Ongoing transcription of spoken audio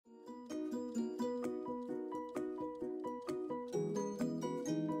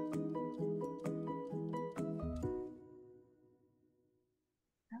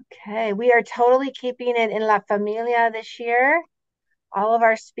Okay, we are totally keeping it in La Familia this year. All of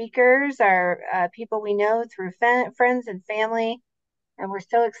our speakers are people we know through friends and family, and we're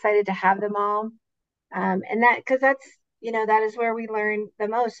so excited to have them all. And that, because that is where we learn the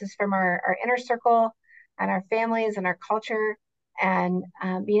most is from our inner circle and our families and our culture. And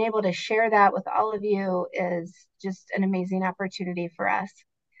being able to share that with all of you is just an amazing opportunity for us.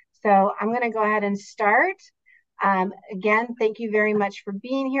 So I'm going to go ahead and start. Again, thank you very much for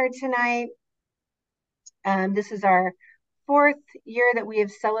being here tonight. This is our fourth year that we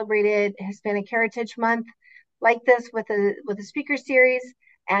have celebrated Hispanic Heritage Month like this with a speaker series.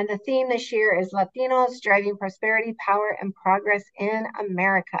 And the theme this year is Latinos driving prosperity, power, and progress in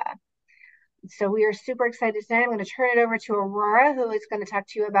America. So we are super excited tonight. I'm going to turn it over to Aurora, who is going to talk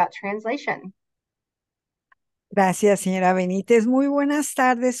to you about translation. Gracias, señora Benítez. Muy buenas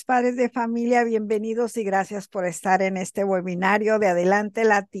tardes, padres de familia. Bienvenidos y gracias por estar en este webinario de Adelante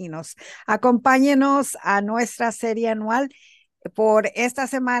Latinos. Acompáñenos a nuestra serie anual por esta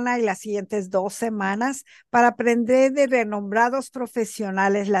semana y las siguientes 2 semanas para aprender de renombrados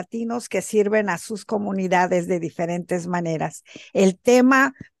profesionales latinos que sirven a sus comunidades de diferentes maneras. El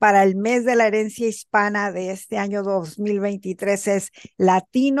tema para el mes de la herencia hispana de este año 2023 es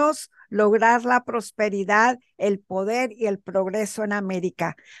Latinos, lograr la prosperidad, el poder y el progreso en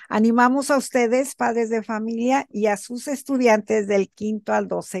América. Animamos a ustedes, padres de familia, y a sus estudiantes del 5º al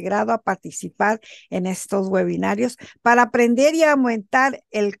 12 grado a participar en estos webinarios para aprender y aumentar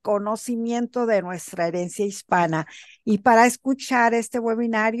el conocimiento de nuestra herencia hispana. Y para escuchar este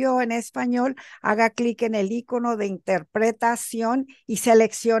webinario en español, haga clic en el icono de interpretación y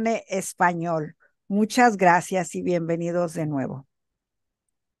seleccione español. Muchas gracias y bienvenidos de nuevo.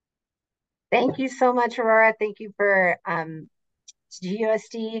 Thank you so much, Aurora. Thank you for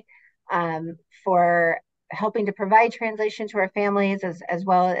GUSD for helping to provide translation to our families as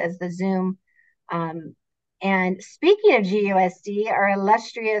well as the Zoom. And speaking of GUSD, our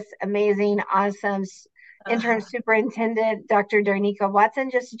illustrious, amazing, awesome interim superintendent, Dr. Darnika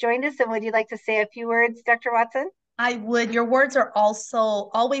Watson, just joined us. And would you like to say a few words, Dr. Watson? I would. Your words are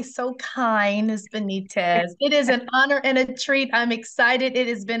also always so kind, Ms. Benitez. It is an honor and a treat. I'm excited. It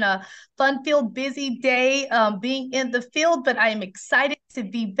has been a fun-filled, busy day being in the field, but I am excited to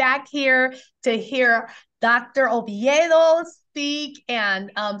be back here to hear Dr. Oviedo speak and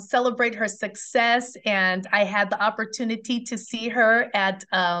celebrate her success. And I had the opportunity to see her at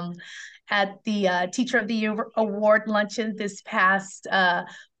the Teacher of the Year Award luncheon this past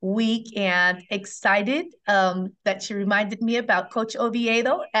week, and excited that she reminded me about Coach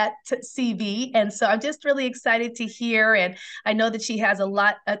Oviedo at CV. And so I'm just really excited to hear, and I know that she has a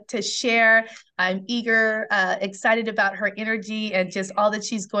lot to share. I'm eager, excited about her energy and just all that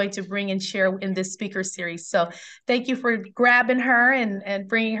she's going to bring and share in this speaker series. So thank you for grabbing her and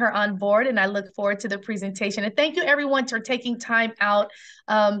bringing her on board. And I look forward to the presentation. And thank you everyone for taking time out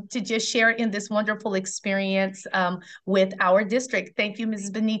to just share in this wonderful experience with our district. Thank you, Mrs.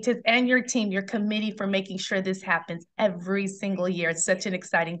 Benitez, and your team, your committee, for making sure this happens every single year. It's such an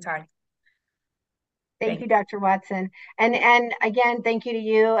exciting time. Thank you, Dr. Watson. And again, thank you to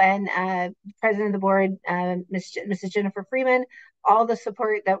you and President of the Board, Mrs. Jennifer Freeman, all the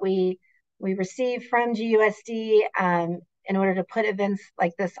support that we receive from GUSD in order to put events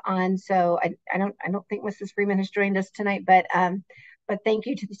like this on. So I don't think Mrs. Freeman has joined us tonight, but thank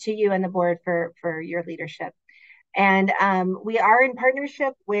you to you and the board for your leadership. And we are in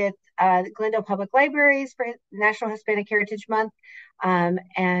partnership with Glendale Public Libraries for National Hispanic Heritage Month.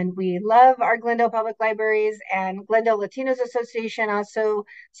 And we love our Glendale Public Libraries, and Glendale Latinos Association also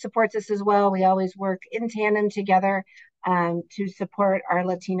supports us as well. We always work in tandem together to support our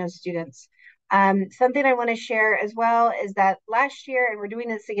Latino students. Something I want to share as well is that last year, and we're doing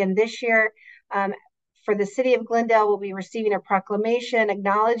this again this year, for the city of Glendale, we'll be receiving a proclamation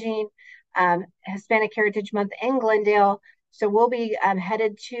acknowledging Hispanic Heritage Month in Glendale. So we'll be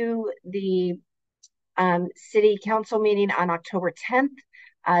headed to the city council meeting on October 10th.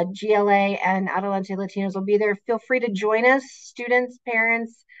 GLA and Adelante Latinos will be there. Feel free to join us, students,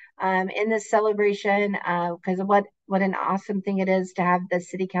 parents, in this celebration, because of what an awesome thing it is to have the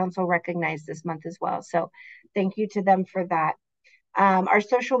city council recognize this month as well. So thank you to them for that. Our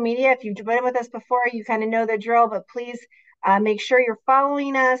social media, if you've been with us before, you kind of know the drill, but please make sure you're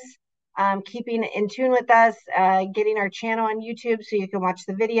following us, keeping in tune with us, getting our channel on YouTube so you can watch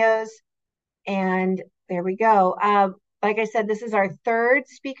the videos. And there we go. Like I said, this is our third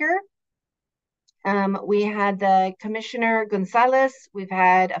speaker. We had the Commissioner Gonzalez. We've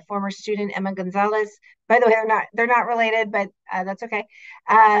had a former student, Emma Gonzalez. By the way, they're not related, but that's okay.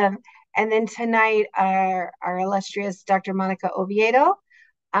 And then tonight, our illustrious Dr. Monica Oviedo.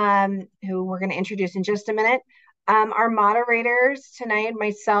 who we're going to introduce in just a minute. Our moderators tonight,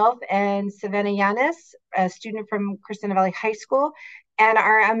 myself and Savannah Yanis, a student from Cristina Valley High School, and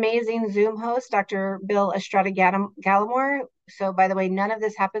our amazing Zoom host, Dr. Bill Estrada Gallimore. So by the way, none of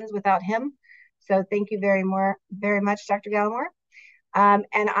this happens without him. So thank you very much, Dr. Gallimore. And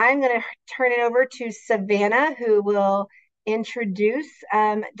I'm going to turn it over to Savannah, who will introduce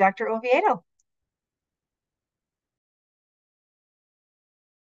Dr. Oviedo.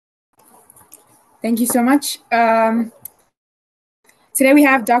 Thank you so much. Today we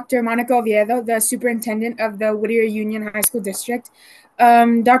have Dr. Monica Oviedo, the superintendent of the Whittier Union High School District.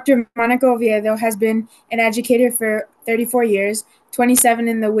 Dr. Monica Oviedo has been an educator for 34 years, 27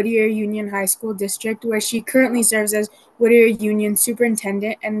 in the Whittier Union High School District, where she currently serves as Whittier Union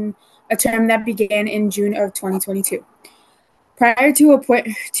Superintendent, and a term that began in June of 2022. Prior to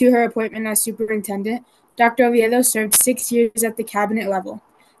her appointment as superintendent, Dr. Oviedo served 6 years at the cabinet level.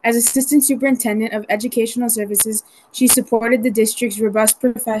 As Assistant Superintendent of Educational Services, she supported the district's robust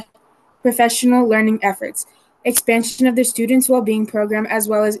professional learning efforts, expansion of the Students' Wellbeing Program, as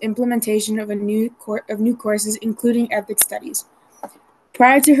well as implementation of new courses, including ethics studies.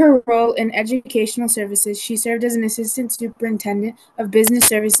 Prior to her role in Educational Services, she served as an Assistant Superintendent of Business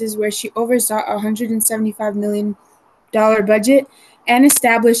Services, where she oversaw a $175 million budget and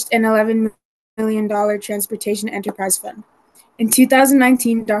established an $11 million Transportation Enterprise Fund. In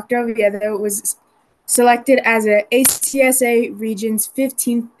 2019, Dr. Oviedo was selected as a ACSA Region's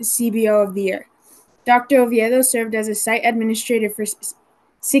 15th CBO of the Year. Dr. Oviedo served as a site administrator for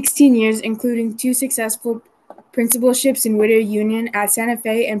 16 years, including 2 successful principalships in Whittier Union at Santa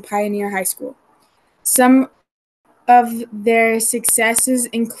Fe and Pioneer High School. Some of their successes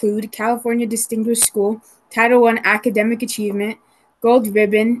include California Distinguished School, Title I Academic Achievement, Gold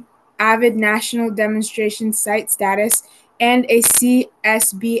Ribbon, Avid National Demonstration Site Status, and a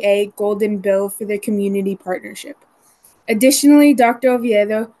CSBA Golden Bill for their community partnership. Additionally, Dr.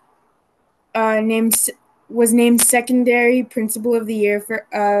 Oviedo was named Secondary Principal of the Year for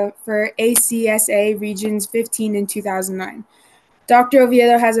ACSA Regions 15 in 2009. Dr.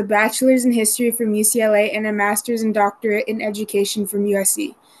 Oviedo has a bachelor's in history from UCLA and a master's and doctorate in education from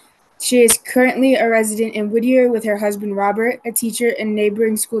USC. She is currently a resident in Whittier with her husband Robert, a teacher in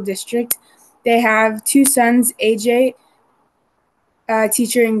neighboring school district. They have 2 sons, AJ, a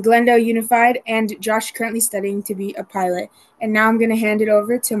teacher in Glendale Unified, and Josh, currently studying to be a pilot. And now I'm going to hand it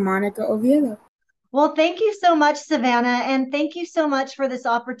over to Monica Oviedo. Well, thank you so much, Savannah, and thank you so much for this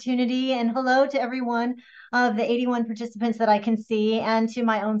opportunity. And hello to everyone of the 81 participants that I can see, and to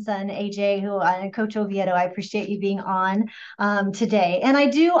my own son, AJ, and Coach Oviedo. I appreciate you being on today. And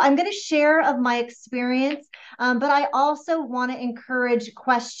I'm going to share of my experience, but I also want to encourage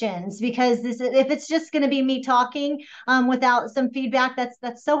questions, because if it's just going to be me talking without some feedback,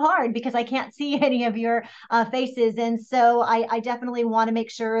 that's so hard, because I can't see any of your faces. And so I definitely want to make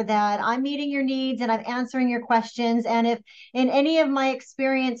sure that I'm meeting your needs and I'm answering your questions. And if in any of my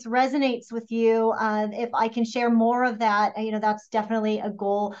experience resonates with you, if I can share more of that, that's definitely a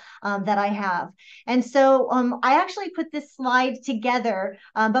goal that I have. And so I actually put this slide together,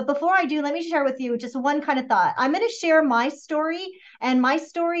 but before I do, let me share with you just one kind of thought. I'm going to share my story, and my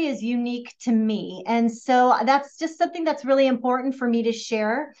story is unique to me. And so that's just something that's really important for me to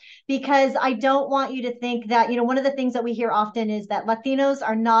share, because I don't want you to think that, one of the things that we hear often is that Latinos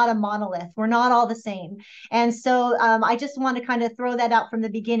are not a monolith. We're not all the same. And so I just want to kind of throw that out from the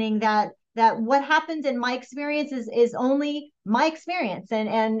beginning, that what happens in my experience is only my experience,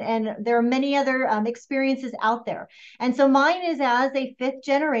 and there are many other experiences out there. And so mine is as a 5th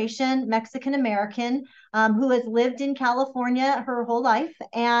generation Mexican American who has lived in California her whole life,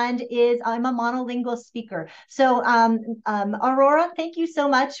 and I'm a monolingual speaker. So Aurora, thank you so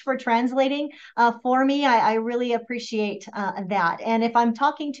much for translating for me. I really appreciate that. And if I'm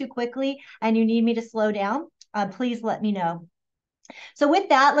talking too quickly and you need me to slow down, please let me know. So with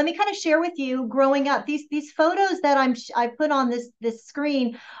that, let me kind of share with you growing up. These photos that I put on this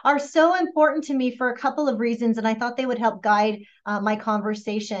screen are so important to me for a couple of reasons, and I thought they would help guide my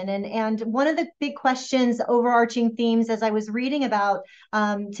conversation. And one of the big questions, overarching themes, as I was reading about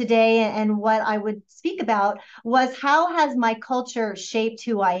today and what I would speak about, was how has my culture shaped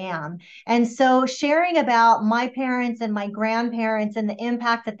who I am? And so sharing about my parents and my grandparents and the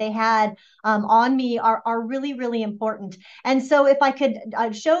impact that they had on me are really, really important. And so if I could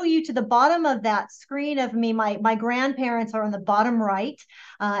show you to the bottom of that screen of me, my grandparents are on the bottom right.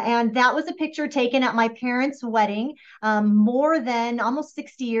 And that was a picture taken at my parents' wedding more than almost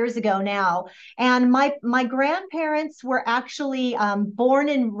 60 years ago now. And my grandparents were actually born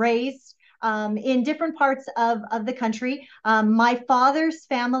and raised in different parts of the country. My father's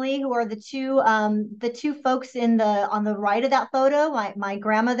family, who are the two folks on the right of that photo, my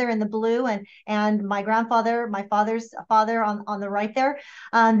grandmother in the blue and my grandfather, my father's father on the right there,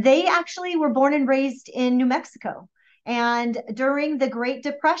 they actually were born and raised in New Mexico. And during the Great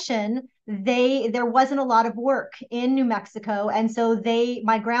Depression, there wasn't a lot of work in New Mexico. And so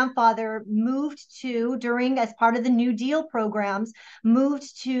my grandfather moved as part of the New Deal programs,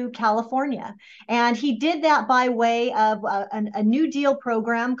 moved to California. And he did that by way of a New Deal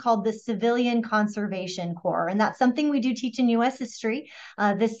program called the Civilian Conservation Corps. And that's something we do teach in US history,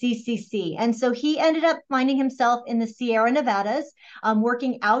 the CCC. And so he ended up finding himself in the Sierra Nevadas,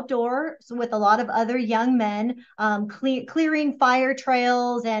 working outdoors with a lot of other young men, clearing fire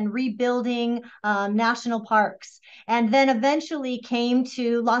trails and rebuilding national parks, and then eventually came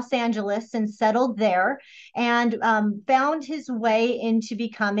to Los Angeles and settled there, and found his way into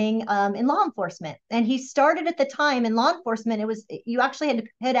becoming in law enforcement. And he started at the time in law enforcement. You actually had to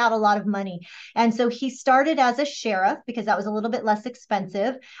put out a lot of money. And so he started as a sheriff because that was a little bit less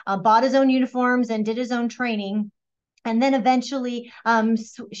expensive, bought his own uniforms and did his own training, and then eventually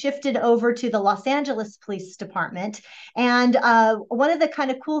shifted over to the Los Angeles Police Department. And one of the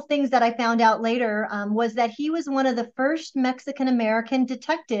kind of cool things that I found out later was that he was one of the first Mexican-American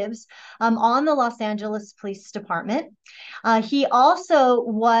detectives on the Los Angeles Police Department. He also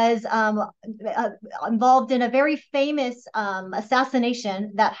was involved in a very famous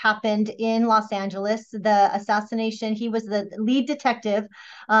assassination that happened in Los Angeles. The assassination, he was the lead detective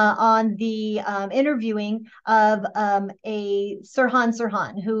on the interviewing of a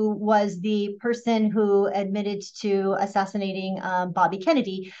Sirhan, who was the person who admitted to assassinating Bobby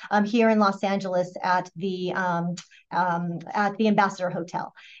Kennedy here in Los Angeles at the Ambassador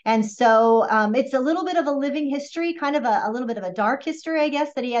Hotel. And so it's a little bit of a living history, kind of a little bit of a dark history, I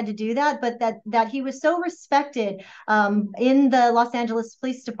guess, that he had to do that, but that he was so respected in the Los Angeles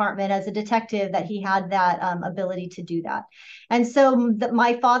Police Department as a detective that he had that ability to do that. And so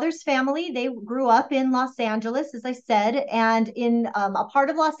my father's family, they grew up in Los Angeles, as I said, and in a part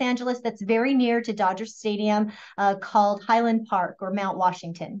of Los Angeles that's very near to Dodger Stadium called Highland Park or Mount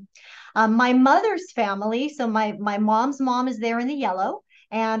Washington. My mother's family, so my mom's mom is there in the yellow,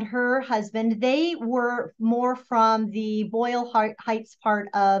 and her husband, they were more from the Boyle Heights part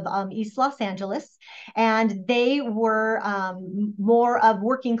of East Los Angeles, and they were more of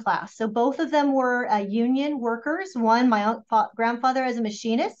working class. So both of them were union workers. One, my grandfather as a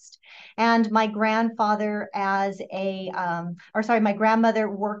machinist, and my grandfather my grandmother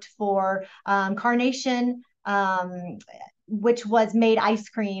worked for Carnation, which was made ice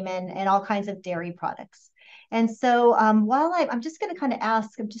cream and all kinds of dairy products. And so while I'm just going to kind of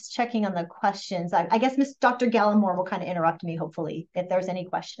ask, I'm just checking on the questions. I guess Dr. Gallimore will kind of interrupt me, hopefully, if there's any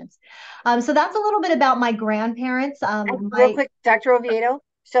questions. So that's a little bit about my grandparents. Real quick, Dr. Oviedo.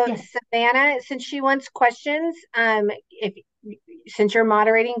 So yes. Savannah, since she wants questions, since you're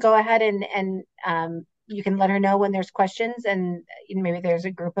moderating, go ahead and you can let her know when there's questions, and maybe there's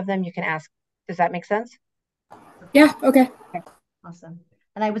a group of them you can ask. Does that make sense? Yeah, okay. Awesome.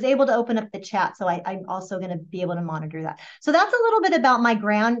 And I was able to open up the chat, so I'm also going to be able to monitor that. So that's a little bit about my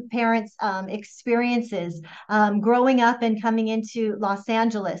grandparents' experiences growing up and coming into Los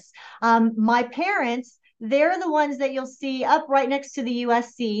Angeles. My parents, they're the ones that you'll see up right next to the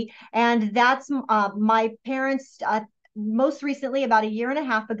USC, and that's my parents most recently, about a year and a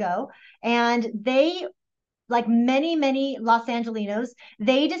half ago, and they, like many Los Angelinos,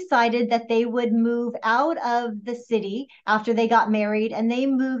 they decided that they would move out of the city after they got married, and they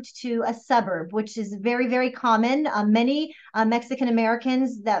moved to a suburb, which is very common. Many Mexican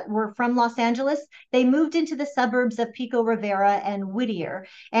Americans that were from Los Angeles, they moved into the suburbs of Pico Rivera and Whittier,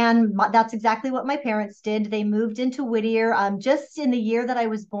 and that's exactly what my parents did. They moved into Whittier just in the year that I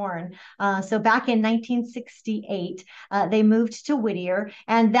was born. So back in 1968, they moved to Whittier,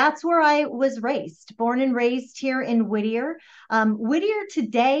 and that's where I was raised, born and raised here in Whittier. Whittier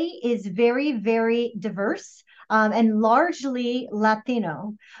today is very diverse and largely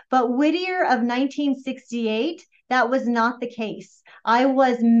Latino. But Whittier of 1968, that was not the case. I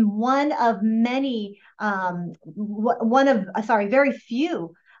was one of very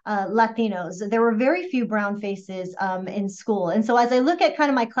few Latinos. There were very few brown faces in school. And so as I look at kind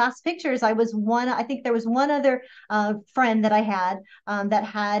of my class pictures, I think there was one other friend that I had that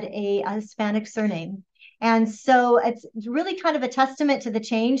had a Hispanic surname. And so it's really kind of a testament to the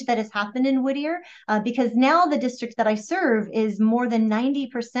change that has happened in Whittier, because now the district that I serve is more than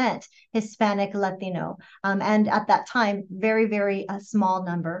 90% Hispanic Latino. And at that time, very, very small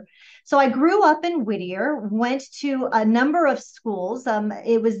number. So I grew up in Whittier, went to a number of schools.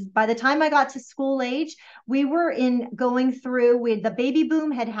 It was by the time I got to school age, we were going through with the baby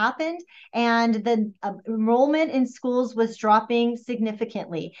boom had happened, and the enrollment in schools was dropping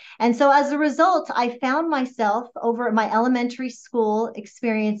significantly. And so as a result, I found myself over my elementary school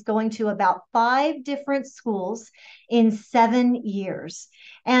experience going to about 5 different schools in 7 years.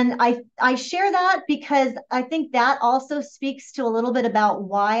 And I share that because I think that also speaks to a little bit about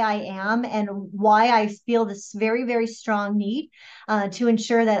why I am and why I feel this very, very strong need to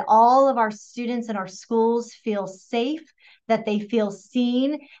ensure that all of our students in our schools feel safe, that they feel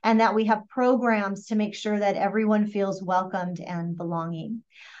seen, and that we have programs to make sure that everyone feels welcomed and belonging.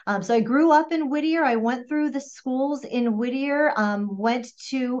 So I grew up in Whittier. I went through the schools in Whittier, went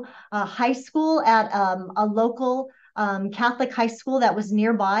to high school at a local Catholic high school that was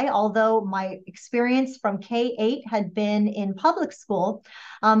nearby, although my experience from K-8 had been in public school.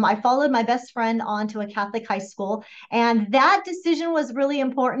 I followed my best friend onto a Catholic high school, and that decision was really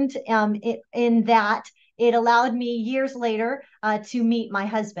important in that it allowed me years later to meet my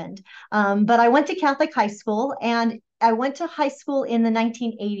husband. But I went to Catholic high school, and I went to high school in the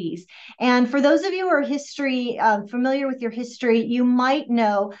 1980s. And for those of you who are familiar with your history, you might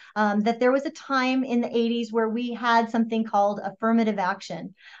know that there was a time in the 80s where we had something called affirmative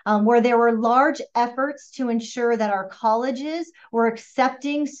action, where there were large efforts to ensure that our colleges were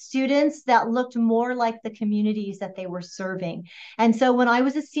accepting students that looked more like the communities that they were serving. And so when I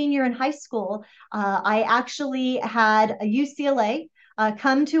was a senior in high school, I actually had a UCLA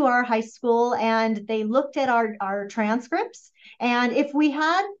come to our high school, and they looked at our transcripts. And if we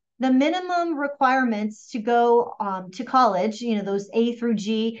had the minimum requirements to go to college, those A through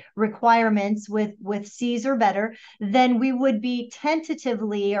G requirements with C's or better, then we would be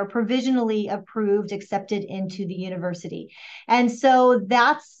tentatively or provisionally approved, accepted into the university. And so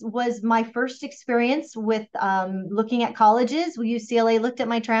that was my first experience with looking at colleges. UCLA looked at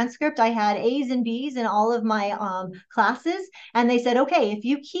my transcript. I had A's and B's in all of my classes. And they said, okay, if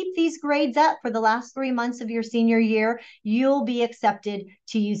you keep these grades up for the last 3 months of your senior year, you'll be accepted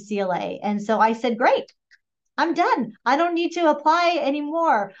to UCLA. And so I said, great, I'm done. I don't need to apply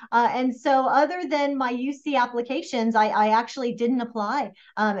anymore. And so other than my UC applications, I actually didn't apply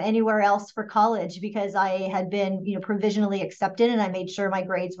anywhere else for college because I had been, provisionally accepted, and I made sure my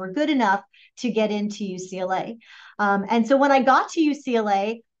grades were good enough to get into UCLA. And so when I got to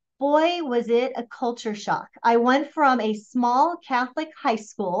UCLA, boy, was it a culture shock. I went from a small Catholic high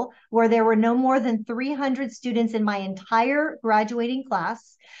school where there were no more than 300 students in my entire graduating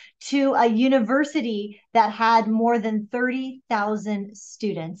class to a university that had more than 30,000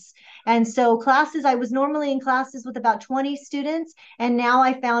 students. And so I was normally in classes with about 20 students, and now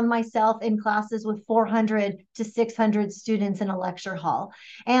I found myself in classes with 400 to 600 students in a lecture hall.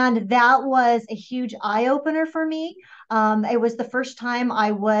 And that was a huge eye-opener for me. It was the first time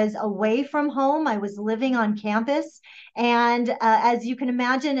I was away from home. I was living on campus. And as you can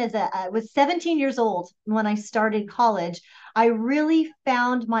imagine, I was 17 years old when I started college. I really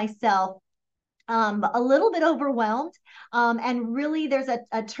found myself a little bit overwhelmed. And really, there's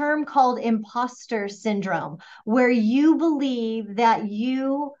a term called imposter syndrome, where you believe that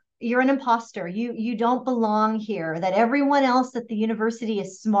you're an imposter. You don't belong here, that everyone else at the university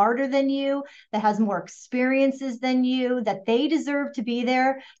is smarter than you, that has more experiences than you, that they deserve to be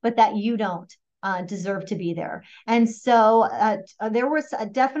there, but that you don't. Deserve to be there. And so there was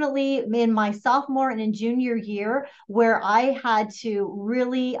definitely in my sophomore and in junior year where I had to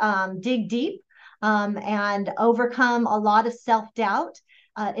really dig deep and overcome a lot of self-doubt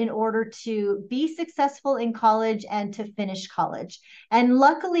in order to be successful in college and to finish college. And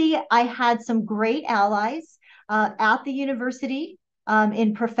luckily, I had some great allies at the university,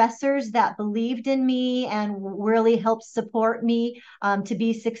 in professors that believed in me and really helped support me to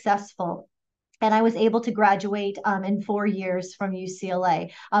be successful. And I was able to graduate in 4 years from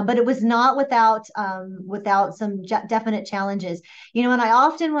UCLA, but it was not without some definite challenges. And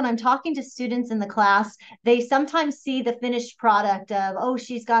when I'm talking to students in the class, they sometimes see the finished product of, oh,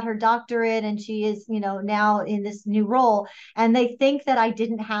 she's got her doctorate and she is, now in this new role, and they think that I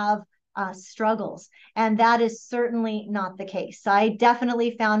didn't have struggles. And that is certainly not the case. I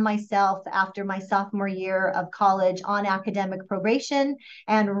definitely found myself after my sophomore year of college on academic probation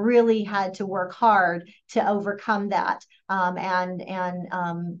and really had to work hard to overcome that and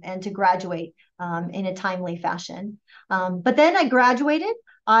to graduate in a timely fashion. But then I graduated.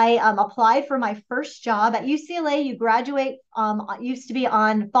 I applied for my first job at UCLA. You graduate, used to be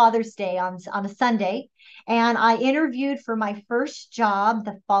on Father's Day on a Sunday. And I interviewed for my first job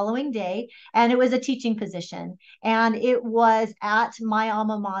the following day, and it was a teaching position. And it was at my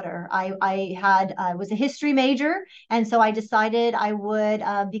alma mater. I was a history major, and so I decided I would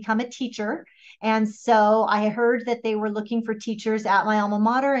become a teacher. And so I heard that they were looking for teachers at my alma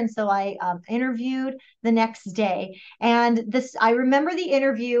mater. And so I interviewed the next day. And I remember the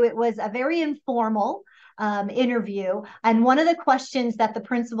interview. It was a very informal interview. And one of the questions that the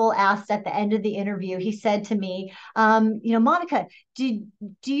principal asked at the end of the interview, he said to me, Monica, do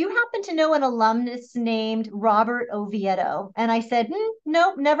you happen to know an alumnus named Robert Oviedo? And I said,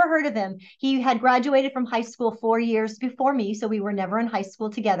 no, never heard of him. He had graduated from high school 4 years before me, so we were never in high school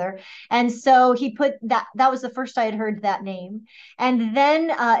together. And so he put that was the first I had heard that name. And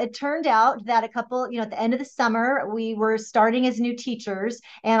then it turned out that at the end of the summer, we were starting as new teachers,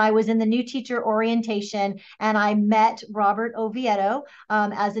 and I was in the new teacher orientation, and I met Robert Oviedo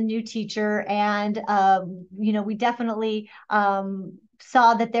as a new teacher. And, we definitely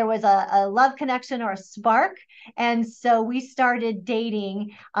saw that there was a love connection or a spark. And so we started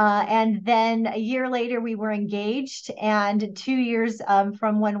dating. And then a year later, we were engaged. And 2 years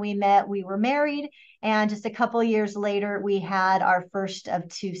from when we met, we were married. And just a couple years later, we had our first of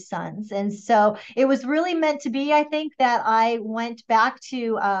 2 sons. And so it was really meant to be, I think, that I went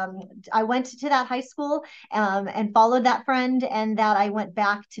to that high school and followed that friend, and that I went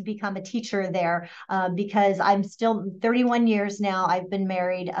back to become a teacher there because I'm still 31 years now. I've been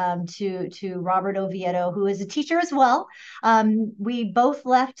married to Robert Oviedo, who is a teacher as well. We both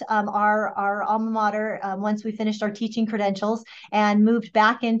left our alma mater once we finished our teaching credentials and moved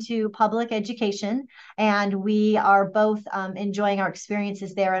back into public education. And we are both enjoying our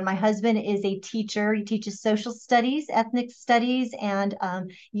experiences there. And my husband is a teacher. He teaches social studies, ethnic studies, and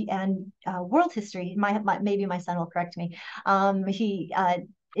world history. Maybe my son will correct me. He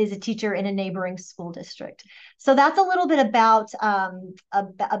is a teacher in a neighboring school district. So that's a little bit about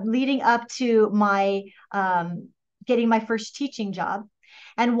leading up to my getting my first teaching job.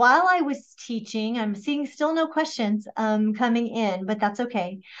 And while I was teaching, I'm seeing still no questions coming in, but that's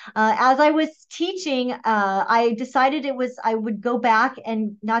okay. As I was teaching, I decided I would go back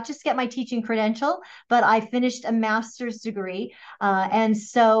and not just get my teaching credential, but I finished a master's degree. And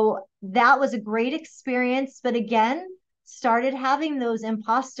so that was a great experience. But again, started having those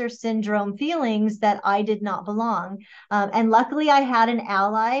imposter syndrome feelings that I did not belong. And luckily I had an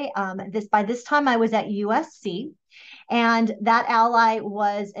ally. By this time I was at USC. And that ally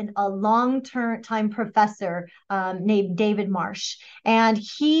was a long-time professor named David Marsh. And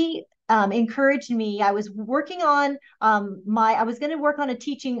he encouraged me. I was working on I was going to work on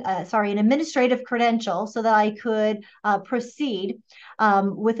an administrative credential so that I could proceed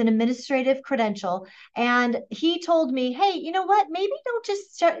with an administrative credential. And he told me, hey, you know what? Maybe don't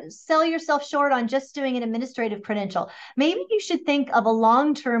just sell yourself short on just doing an administrative credential. Maybe you should think of a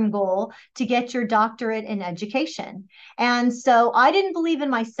long-term goal to get your doctorate in education. And so I didn't believe in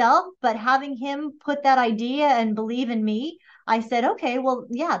myself, but having him put that idea and believe in me, I said, okay, well,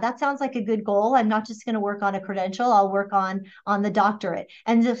 yeah, that sounds like a good goal. I'm not just going to work on a credential. I'll work on the doctorate.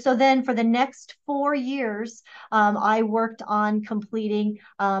 And so then for the next 4 years, I worked on completing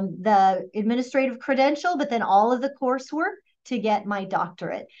the administrative credential, but then all of the coursework to get my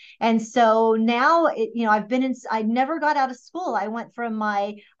doctorate. And so now, I never got out of school. I went from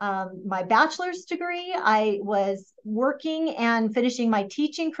my bachelor's degree. I was working and finishing my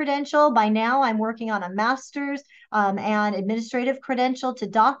teaching credential. By now I'm working on a master's and administrative credential to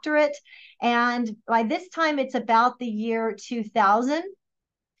doctorate. And by this time it's about the year 2000.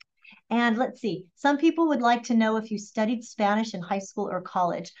 And let's see, some people would like to know if you studied Spanish in high school or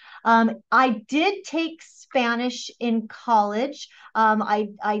college. I did take Spanish in college.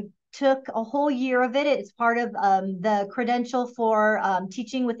 I took a whole year of it. It's part of the credential for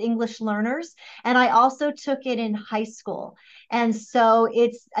teaching with English learners. And I also took it in high school. And so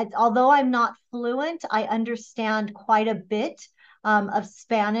although I'm not fluent, I understand quite a bit of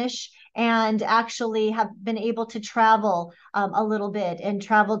Spanish, and actually have been able to travel a little bit, and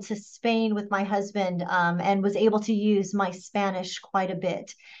traveled to Spain with my husband and was able to use my Spanish quite a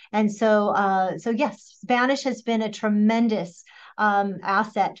bit. And so yes, Spanish has been a tremendous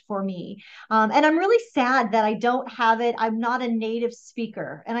asset for me. And I'm really sad that I don't have it. I'm not a native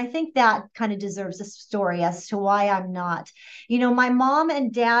speaker. And I think that kind of deserves a story as to why I'm not. My mom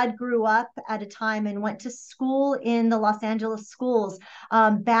and dad grew up at a time and went to school in the Los Angeles schools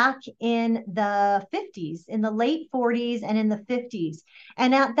back in the 50s, in the late 40s and in the 50s.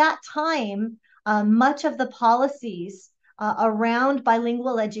 And at that time, much of the policies around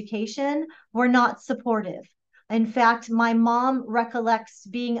bilingual education were not supportive. In fact, my mom recollects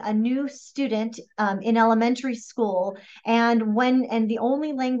being a new student in elementary school, and the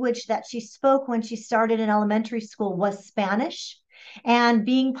only language that she spoke when she started in elementary school was Spanish, and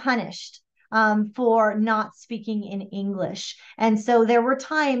being punished for not speaking in English. And so there were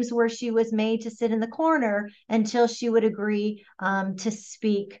times where she was made to sit in the corner until she would agree to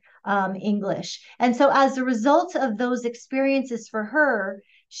speak English. And so as a result of those experiences for her,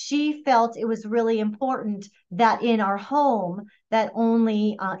 she felt it was really important that in our home that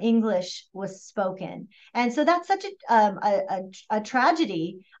only English was spoken. And so that's such a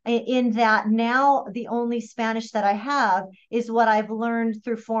tragedy, in that now the only Spanish that I have is what I've learned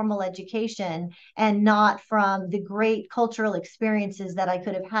through formal education, and not from the great cultural experiences that I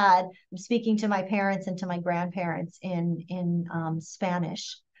could have had speaking to my parents and to my grandparents in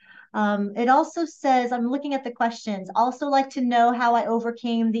Spanish. It also says, I'm looking at the questions, also like to know how I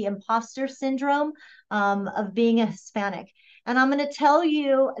overcame the imposter syndrome of being a Hispanic. And I'm going to tell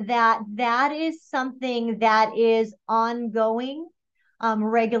you that that is something that is ongoing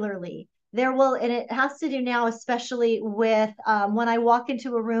regularly. And it has to do now, especially with when I walk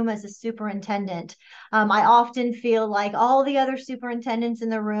into a room as a superintendent. I often feel like all the other superintendents in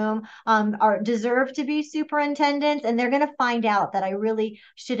the room deserve to be superintendents, and they're going to find out that I really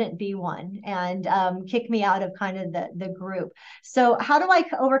shouldn't be one, and kick me out of kind of the group. So how do I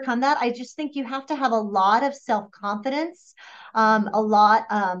overcome that? I just think you have to have a lot of self-confidence, a lot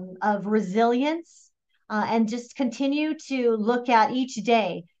of resilience, and just continue to look at each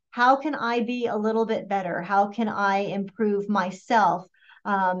day. How can I be a little bit better? How can I improve myself?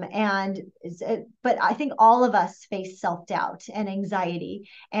 But I think all of us face self-doubt and anxiety,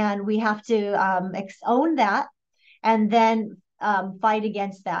 and we have to own that, and then fight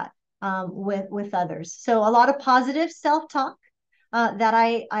against that with others. So a lot of positive self-talk that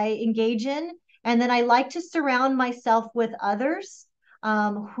I engage in, and then I like to surround myself with others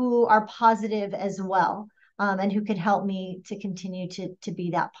who are positive as well, and who can help me to continue to be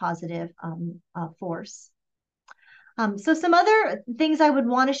that positive force. So some other things I would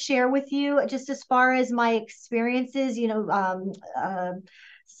want to share with you, just as far as my experiences,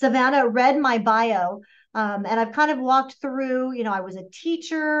 Savannah read my bio. And I've kind of walked through, I was a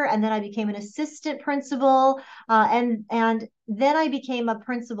teacher, and then I became an assistant principal, and then I became a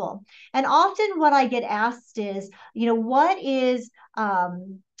principal. And often what I get asked is,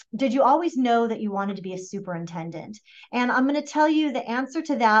 did you always know that you wanted to be a superintendent? And I'm going to tell you the answer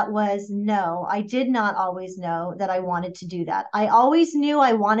to that was no, I did not always know that I wanted to do that. I always knew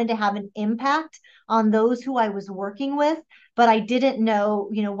I wanted to have an impact on those who I was working with, but I didn't know,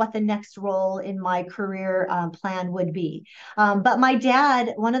 what the next role in my career plan would be. But my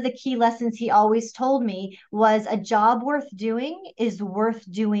dad, one of the key lessons he always told me was a job worth doing is worth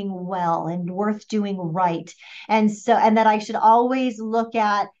doing well and worth doing right. And that I should always look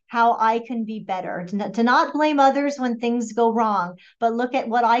at how I can be better, to not blame others when things go wrong, but look at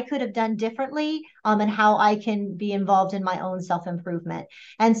what I could have done differently, and how I can be involved in my own self-improvement.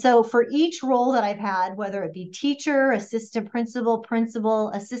 And so for each role that I've had, whether it be teacher, assistant principal,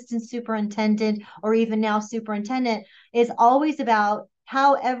 assistant superintendent, or even now superintendent, is always about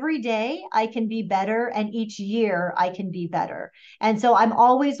how every day I can be better, and each year I can be better. And so I'm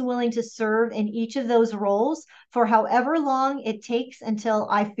always willing to serve in each of those roles for however long it takes, until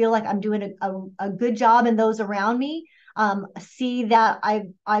I feel like I'm doing a good job, and those around me see that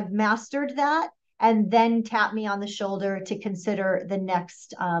I've mastered that, and then tap me on the shoulder to consider the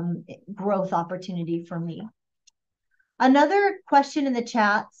next growth opportunity for me. Another question in the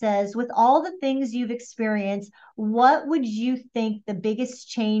chat says, with all the things you've experienced, what would you think the biggest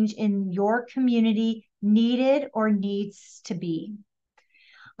change in your community needed or needs to be?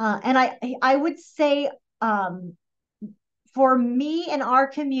 And I would say, for me and our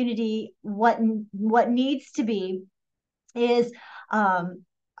community, what needs to be is,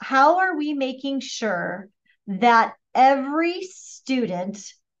 how are we making sure that every student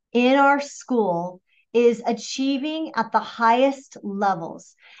in our school is achieving at the highest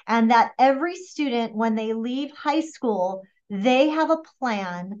levels, and that every student, when they leave high school, they have a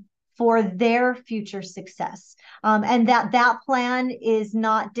plan for their future success, and that plan is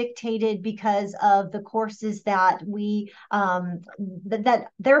not dictated because of the courses that that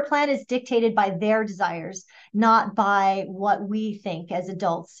their plan is dictated by their desires, not by what we think as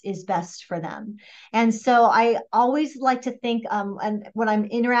adults is best for them. And so I always like to think, and when I'm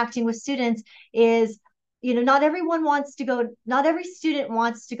interacting with students, is not everyone wants to go, not every student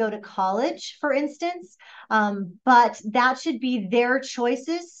wants to go to college, for instance, but that should be their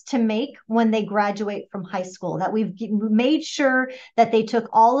choices to make when they graduate from high school, that we've made sure that they took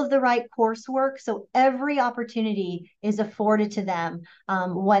all of the right coursework, so every opportunity is afforded to them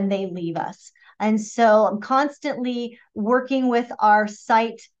when they leave us. And so I'm constantly working with our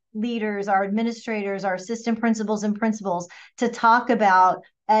site leaders, our administrators, our assistant principals and principals to talk about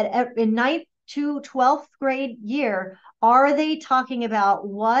in ninth to 12th grade year, are they talking about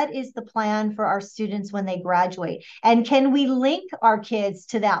what is the plan for our students when they graduate? And can we link our kids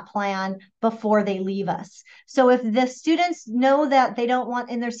to that plan before they leave us? So if the students know that they don't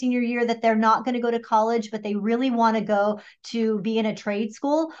want in their senior year that they're not going to go to college, but they really want to go to be in a trade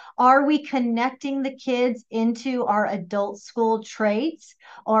school, are we connecting the kids into our adult school trades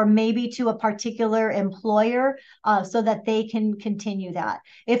or maybe to a particular employer so that they can continue that?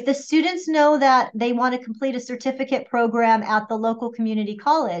 If the students know that they want to complete a certificate program at the local community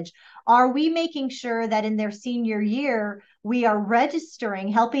college, are we making sure that in their senior year, we are registering,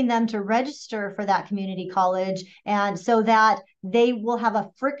 helping them to register for that community college, and so that they will have a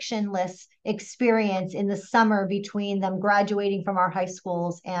frictionless experience in the summer between them graduating from our high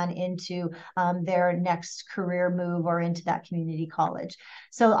schools and into their next career move or into that community college.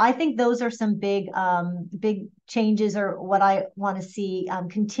 So I think those are some big changes, or what I want to see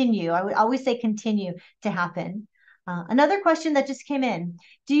continue. I would always say continue to happen. Another question that just came in: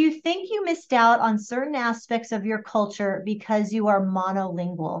 do you think you missed out on certain aspects of your culture because you are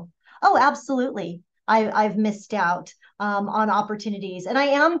monolingual? Oh, absolutely. I've missed out on opportunities, and I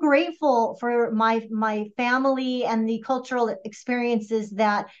am grateful for my family and the cultural experiences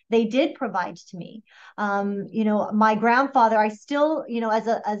that they did provide to me. My grandfather, I still, as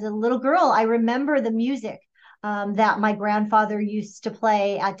a little girl, I remember the music that my grandfather used to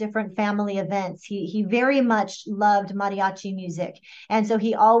play at different family events. He very much loved mariachi music. And so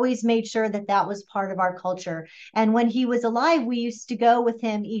he always made sure that that was part of our culture. And when he was alive, we used to go with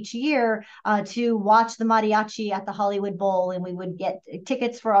him each year to watch the mariachi at the Hollywood Bowl. And we would get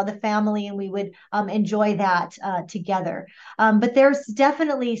tickets for all the family, and we would enjoy that together. But there's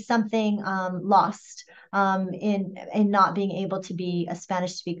definitely something lost in not being able to be a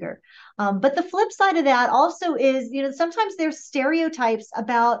Spanish speaker. But the flip side of that also is, sometimes there's stereotypes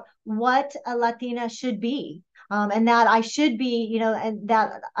about what a Latina should be. And that I should be, and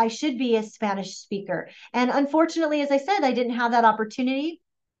that I should be a Spanish speaker. And unfortunately, as I said, I didn't have that opportunity.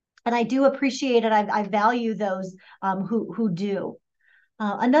 And I do appreciate it. I value those who do.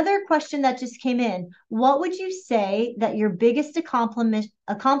 Another question that just came in: what would you say that your biggest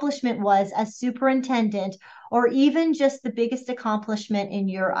accomplishment was as superintendent, or even just the biggest accomplishment in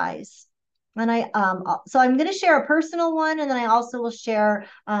your eyes? And so I'm going to share a personal one, and then I also will share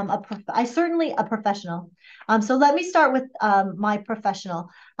certainly a professional. So let me start with my professional.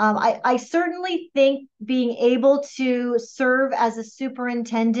 I certainly think being able to serve as a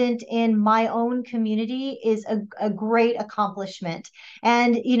superintendent in my own community is a great accomplishment.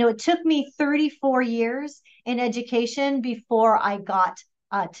 And, it took me 34 years in education before I got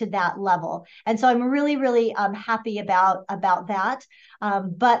to that level. And so I'm really, really happy about that.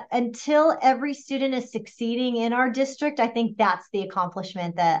 But until every student is succeeding in our district, I think that's the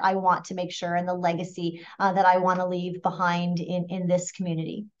accomplishment that I want to make sure, and the legacy that I want to leave behind in this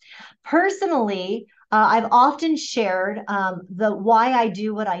community. Personally, I've often shared the why I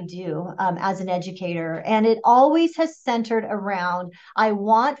do what I do as an educator, and it always has centered around, I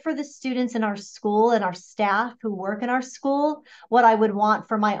want for the students in our school and our staff who work in our school what I would want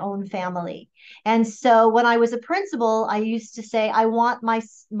for my own family. And so when I was a principal, I used to say, I want my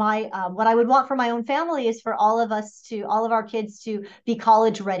what I would want for my own family is for all of our kids to be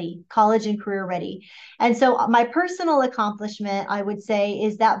college ready, college and career ready. And so my personal accomplishment, I would say,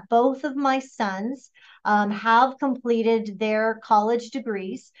 is that both of my sons have completed their college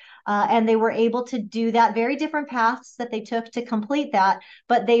degrees, and they were able to do that. Very different paths that they took to complete that,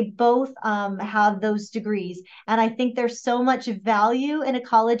 but they both have those degrees. And I think there's so much value in a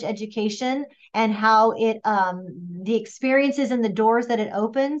college education, and how the experiences and the doors that it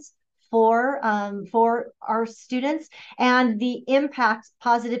opens for our students, and the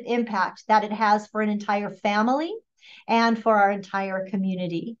positive impact that it has for an entire family and for our entire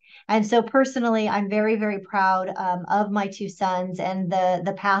community. And so personally, I'm very, very proud of my two sons and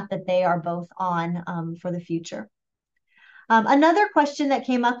the path that they are both on for the future. Another question that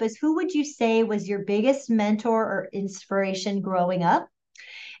came up is: who would you say was your biggest mentor or inspiration growing up?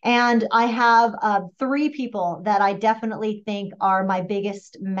 And I have three people that I definitely think are my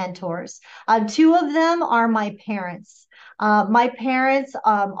biggest mentors. Two of them are my parents. My parents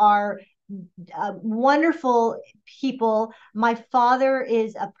are wonderful people. My father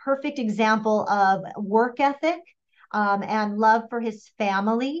is a perfect example of work ethic and love for his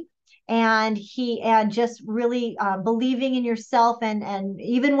family. And just really believing in yourself, and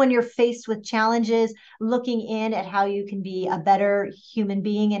even when you're faced with challenges, looking in at how you can be a better human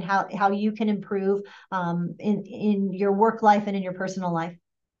being and how you can improve in your work life and in your personal life.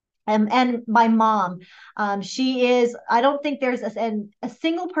 And my mom, she is, I don't think there's a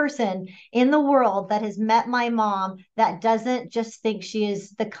single person in the world that has met my mom that doesn't just think she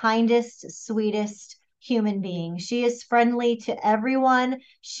is the kindest, sweetest human being. She is friendly to everyone.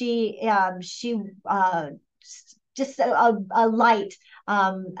 She just a light,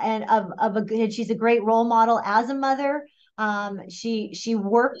 and of a good, she's a great role model as a mother. She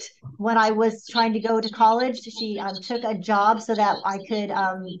worked when I was trying to go to college. She took a job so that I could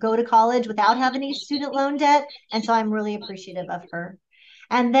go to college without having any student loan debt. And so I'm really appreciative of her.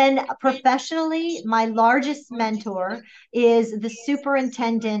 And then professionally, my largest mentor is the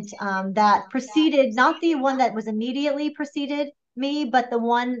superintendent that preceded, not the one that was immediately preceded me, but the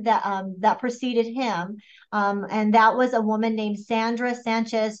one that preceded him. And that was a woman named Sandra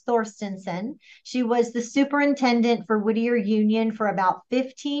Sanchez Thorstensen. She was the superintendent for Whittier Union for about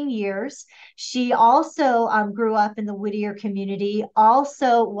 15 years. She also grew up in the Whittier community,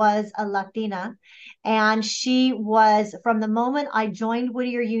 also was a Latina. And she was, from the moment I joined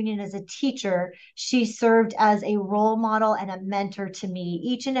Whittier Union as a teacher, she served as a role model and a mentor to me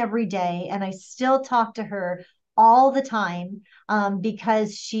each and every day. And I still talk to her all the time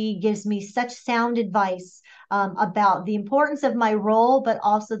because she gives me such sound advice about the importance of my role, but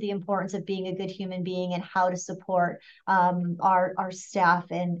also the importance of being a good human being and how to support our staff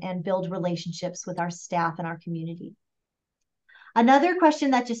and build relationships with our staff and our community. Another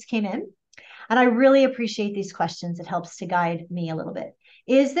question that just came in, and I really appreciate these questions. It helps to guide me a little bit.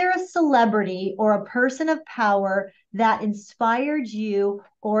 Is there a celebrity or a person of power that inspired you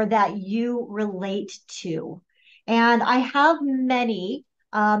or that you relate to? And I have many.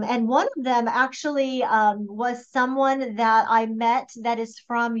 And one of them actually was someone that I met that is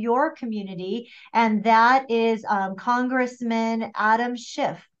from your community, and that is Congressman Adam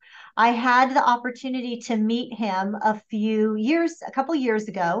Schiff. I had the opportunity to meet him a couple years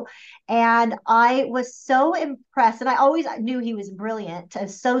ago, and I was so impressed. And I always knew he was brilliant,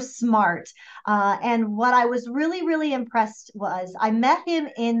 so smart. And what I was really, really impressed was I met him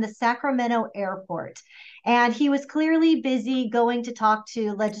in the Sacramento airport. And he was clearly busy going to talk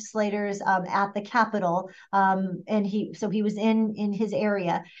to legislators at the Capitol, and he was in his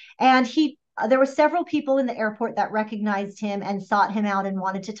area, and there were several people in the airport that recognized him and sought him out and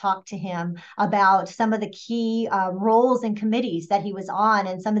wanted to talk to him about some of the key roles and committees that he was on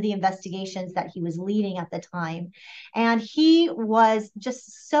and some of the investigations that he was leading at the time. And I was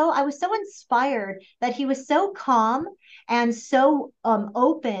so inspired that he was so calm and so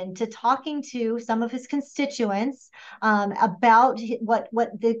open to talking to some of his constituents about what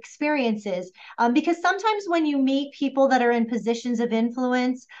the experience is. Because sometimes when you meet people that are in positions of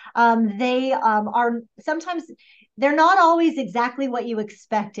influence, they are sometimes they're not always exactly what you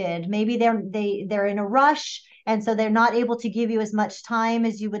expected. Maybe they're in a rush, and so they're not able to give you as much time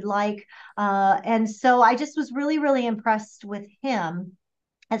as you would like. And so I just was really, really impressed with him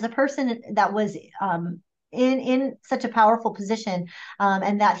as a person that was in such a powerful position,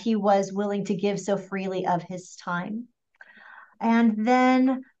 and that he was willing to give so freely of his time. And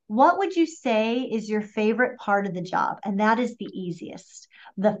then, what would you say is your favorite part of the job? And that is the easiest.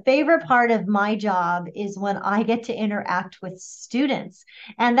 The favorite part of my job is when I get to interact with students.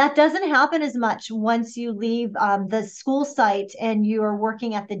 And that doesn't happen as much once you leave the school site and you are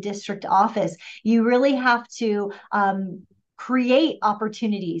working at the district office. You really have to create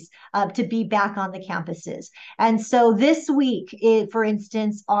opportunities to be back on the campuses. And so this week, for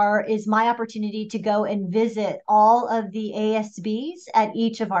instance, is my opportunity to go and visit all of the ASBs at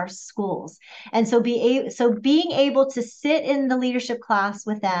each of our schools. And so being able to sit in the leadership class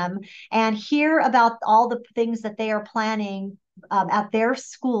with them and hear about all the things that they are planning at their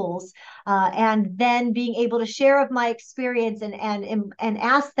schools, and then being able to share of my experience and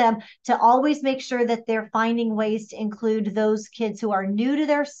ask them to always make sure that they're finding ways to include those kids who are new to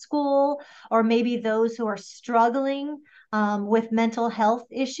their school, or maybe those who are struggling with mental health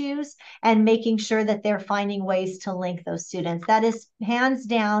issues, and making sure that they're finding ways to link those students. That is hands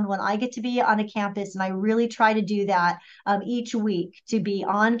down when I get to be on a campus, and I really try to do that each week, to be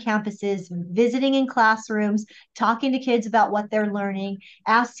on campuses, visiting in classrooms, talking to kids about what they're learning,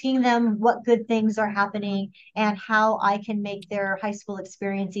 asking them what good things are happening and how I can make their high school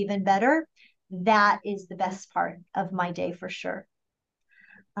experience even better. That is the best part of my day for sure.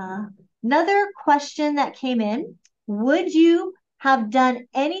 Another question that came in, would you have done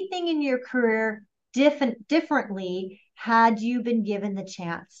anything in your career differently had you been given the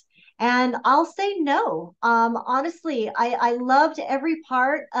chance? And I'll say no. Honestly, I loved every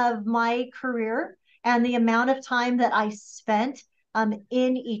part of my career and the amount of time that I spent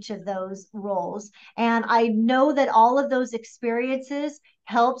in each of those roles. And I know that all of those experiences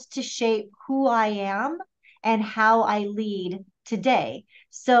helped to shape who I am and how I lead today.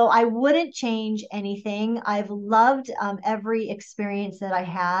 So I wouldn't change anything. I've loved every experience that I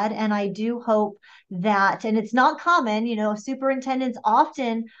had. And I do hope that, and it's not common, you know, superintendents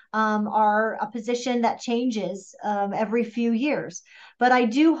often are a position that changes every few years. But I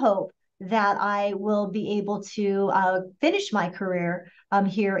do hope that I will be able to finish my career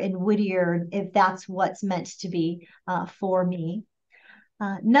here in Whittier if that's what's meant to be for me.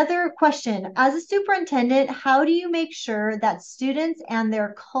 Another question, as a superintendent, how do you make sure that students and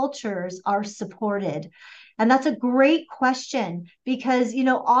their cultures are supported? And that's a great question because, you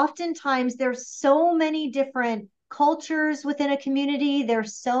know, oftentimes there's so many different cultures within a community.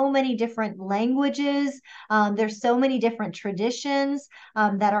 There's so many different languages. There's so many different traditions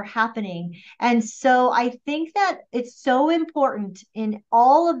that are happening. And so I think that it's so important in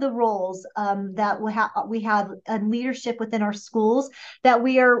all of the roles that we have in leadership within our schools that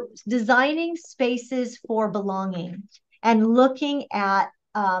we are designing spaces for belonging and looking at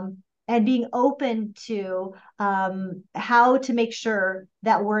and being open to how to make sure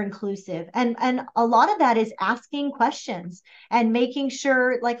that we're inclusive. And a lot of that is asking questions and making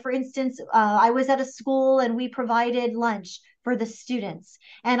sure, like, for instance, I was at a school and we provided lunch for the students.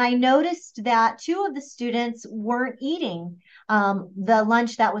 And I noticed that two of the students weren't eating the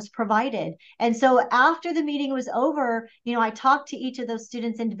lunch that was provided. And so after the meeting was over, you know, I talked to each of those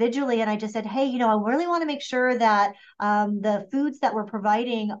students individually and I just said, hey, you know, I really want to make sure that the foods that we're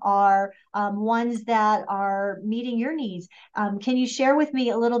providing are ones that are meeting your needs. Can you share with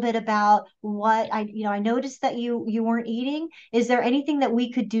me a little bit about what I noticed that you weren't eating? Is there anything that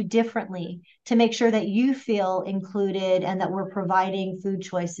we could do differently to make sure that you feel included and that we're providing food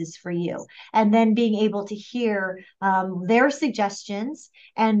choices for you? And then being able to hear their suggestions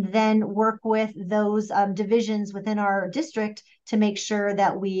and then work with those divisions within our district to make sure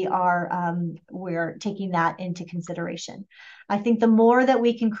that we're taking that into consideration. I think the more that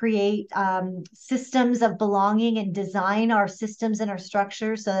we can create systems of belonging and design our systems and our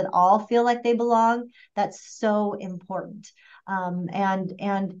structures so that all feel like they belong, that's so important.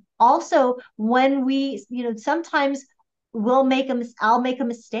 And also when we, you know, sometimes I'll make a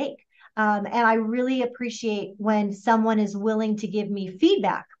mistake. And I really appreciate when someone is willing to give me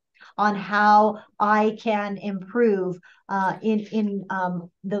feedback on how I can improve in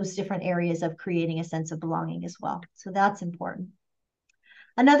those different areas of creating a sense of belonging as well. So that's important.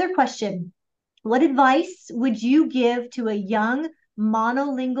 Another question, what advice would you give to a young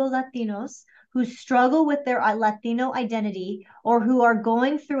monolingual Latinos who struggle with their Latino identity or who are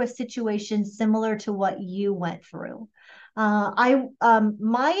going through a situation similar to what you went through?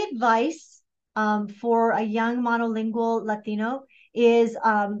 My advice for a young monolingual Latino is,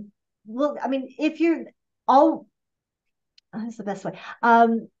 well, I mean, if you're all, that's the best way.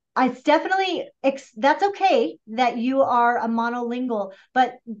 It's definitely, that's okay that you are a monolingual,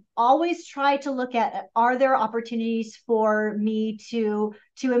 but always try to look at, are there opportunities for me to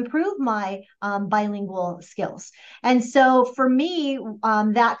improve my bilingual skills? And so for me,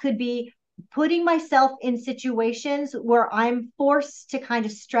 that could be putting myself in situations where I'm forced to kind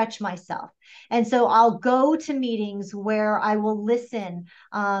of stretch myself. And so I'll go to meetings where I will listen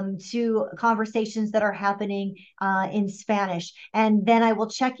to conversations that are happening in Spanish. And then I will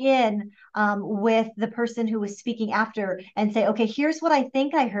check in with the person who was speaking after and say, okay, here's what I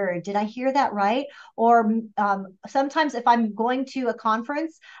think I heard. Did I hear that right? Or sometimes if I'm going to a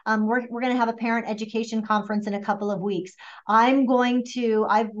conference, we're going to have a parent education conference in a couple of weeks. I've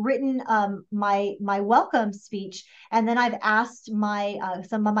written my welcome speech, and then I've asked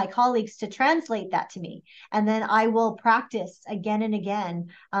some of my colleagues to translate that to me. And then I will practice again and again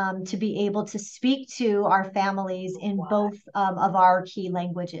to be able to speak to our families in both of our key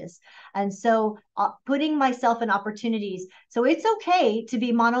languages. And so putting myself in opportunities. So it's okay to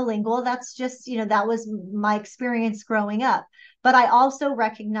be monolingual. That's just, you know, that was my experience growing up. But I also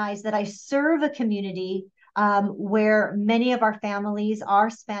recognize that I serve a community where many of our families are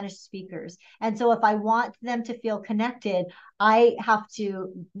Spanish speakers. And so if I want them to feel connected, I have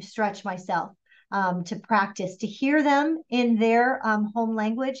to stretch myself. to practice, to hear them in their home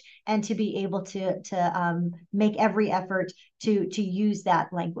language, and to be able to make every effort to use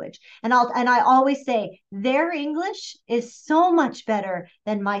that language. And I always say their English is so much better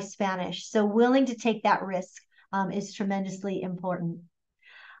than my Spanish. So willing to take that risk is tremendously important.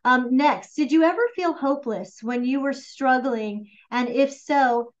 Next, did you ever feel hopeless when you were struggling? And if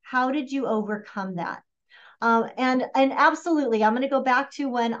so, how did you overcome that? And absolutely, I'm going to go back to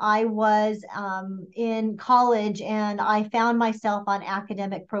when I was in college and I found myself on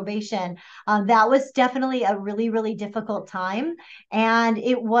academic probation. That was definitely a really, really difficult time, and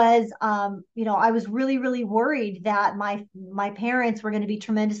it was, I was really, really worried that my parents were going to be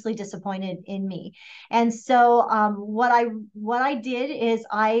tremendously disappointed in me. And so, what I did is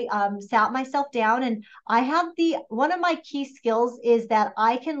I sat myself down, and I have one of my key skills is that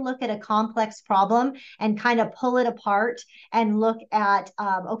I can look at a complex problem and kind of pull it apart and look at,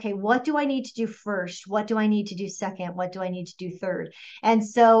 okay, what do I need to do first? What do I need to do second? What do I need to do third? And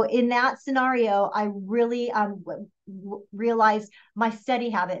so in that scenario, I really realized my study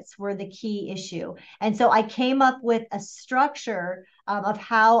habits were the key issue. And so I came up with a structure of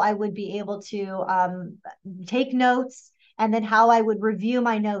how I would be able to take notes, and then how I would review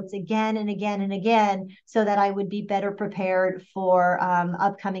my notes again and again and again so that I would be better prepared for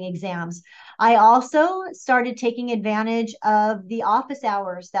upcoming exams. I also started taking advantage of the office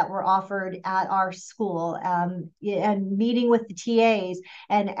hours that were offered at our school, and meeting with the TAs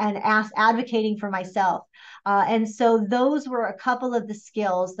and advocating for myself. And so those were a couple of the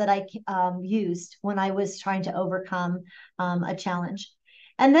skills that I used when I was trying to overcome a challenge.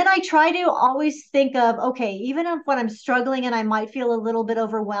 And then I try to always think of, okay, even if when I'm struggling and I might feel a little bit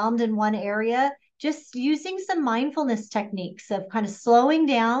overwhelmed in one area, just using some mindfulness techniques of kind of slowing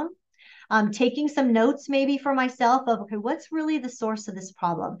down, taking some notes maybe for myself of, okay, what's really the source of this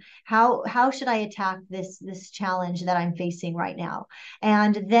problem? How should I attack this challenge that I'm facing right now?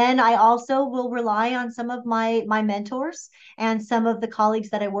 And then I also will rely on some of my mentors and some of the colleagues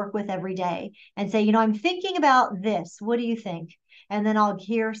that I work with every day and say, I'm thinking about this. What do you think? And then I'll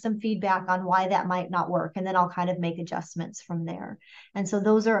hear some feedback on why that might not work. And then I'll kind of make adjustments from there. And so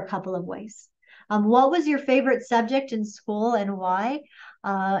those are a couple of ways. What was your favorite subject in school and why?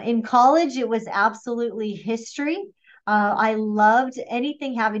 In college, it was absolutely history. I loved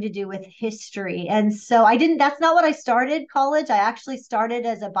anything having to do with history. And so that's not what I started college. I actually started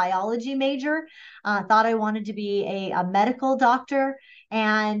as a biology major, thought I wanted to be a medical doctor,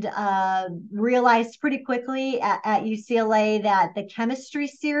 and realized pretty quickly at UCLA that the chemistry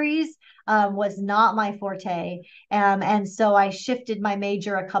series was not my forte. And so I shifted my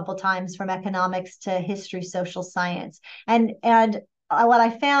major a couple times from economics to history, social science. And what I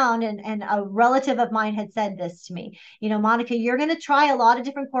found, and a relative of mine had said this to me, Monica, you're going to try a lot of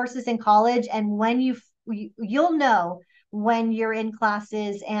different courses in college, and when you'll know when you're in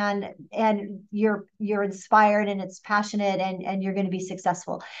classes and you're inspired and it's passionate and you're going to be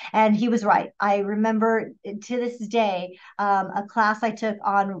successful. And he was right. I remember to this day a class I took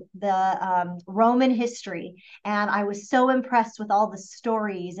on the Roman history, and I was so impressed with all the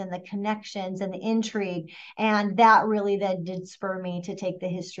stories and the connections and the intrigue, and that really then did spur me to take the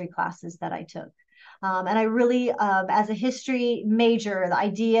history classes that I took. And I really, as a history major, the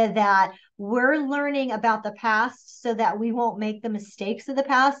idea that we're learning about the past so that we won't make the mistakes of the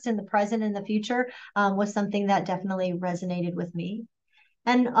past in the present and the future was something that definitely resonated with me.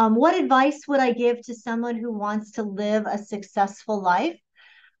 And what advice would I give to someone who wants to live a successful life?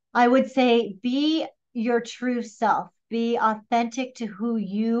 I would say be your true self, be authentic to who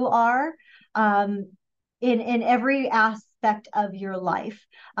you are in every aspect of your life.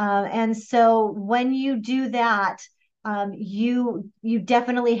 And so when you do that, you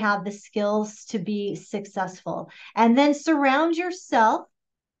definitely have the skills to be successful. And then surround yourself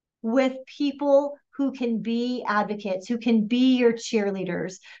with people who can be advocates, who can be your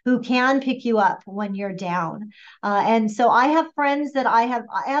cheerleaders, who can pick you up when you're down. And so I have friends that I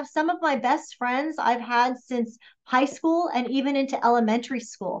have some of my best friends I've had since high school and even into elementary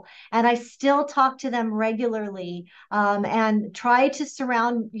school. And I still talk to them regularly, and try to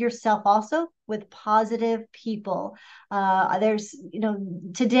surround yourself also with positive people.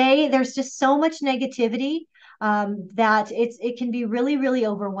 Today there's just so much negativity that it can be really, really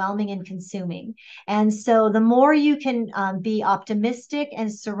overwhelming and consuming. And so the more you can be optimistic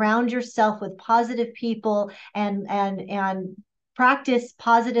and surround yourself with positive people and practice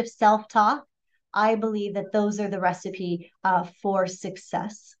positive self-talk, I believe that those are the recipe for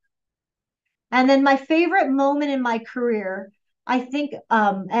success. And then my favorite moment in my career, I think,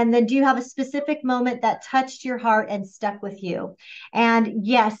 and then do you have a specific moment that touched your heart and stuck with you? And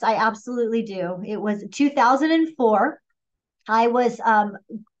yes, I absolutely do. It was 2004. I was,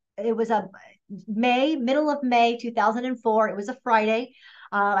 it was a middle of May 2004. It was a Friday.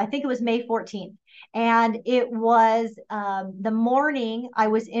 I think it was May 14th. And it was the morning I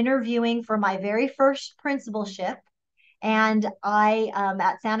was interviewing for my very first principalship. And I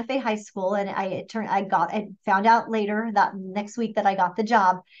at Santa Fe High School, and I found out later that next week that I got the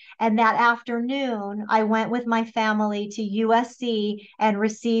job. And that afternoon, I went with my family to USC and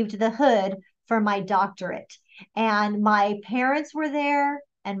received the hood for my doctorate. And my parents were there,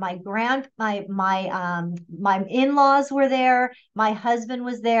 and my in-laws were there, my husband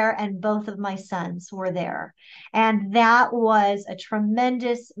was there, and both of my sons were there. And that was a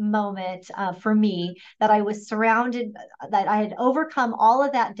tremendous moment for me, that I was surrounded, that I had overcome all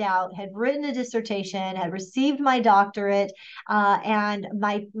of that doubt, had written a dissertation, had received my doctorate, and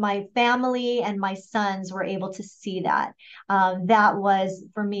my family and my sons were able to see that. That was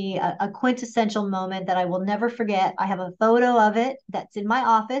for me a quintessential moment that I will never forget. I have a photo of it that's in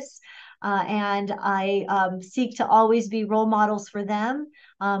my office. And I seek to always be role models for them,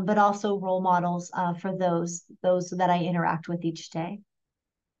 but also role models for those that I interact with each day.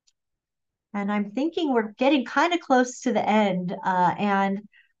 And I'm thinking we're getting kind of close to the end. And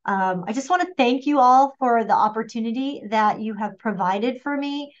I just want to thank you all for the opportunity that you have provided for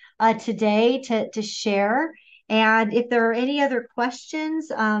me today to share. And if there are any other questions,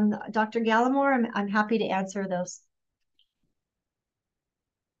 Dr. Gallimore, I'm happy to answer those.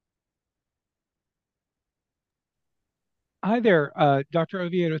 Hi there, Dr.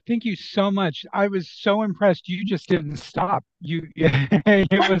 Oviedo. Thank you so much. I was so impressed. You just didn't stop.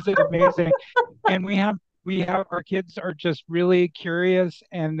 It was amazing. And we have our kids are just really curious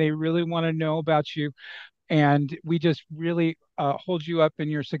and they really want to know about you. And we just really hold you up in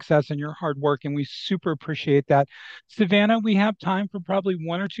your success and your hard work, and we super appreciate that. Savannah, we have time for probably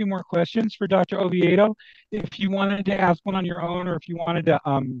one or two more questions for Dr. Oviedo. If you wanted to ask one on your own, or if you wanted to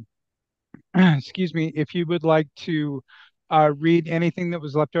excuse me, if you would like to read anything that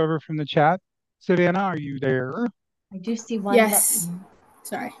was left over from the chat. Savannah, are you there? I do see one. Yes.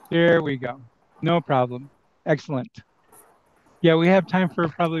 Sorry. There we go. No problem. Excellent. Yeah, we have time for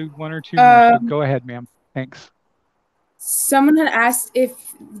probably one or two more, so go ahead, ma'am. Thanks. Someone had asked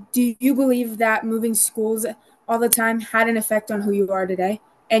do you believe that moving schools all the time had an effect on who you are today,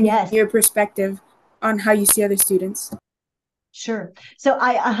 and Yes. your perspective on how you see other students? Sure. So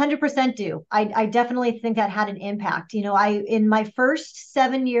I 100% do. I definitely think that had an impact. You know, in my first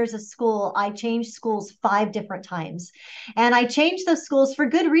 7 years of school, I changed schools 5 different times. And I changed those schools for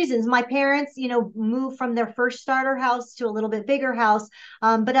good reasons. My parents, moved from their first starter house to a little bit bigger house.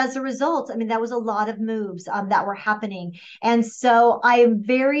 But as a result, I mean, that was a lot of moves that were happening. And so I am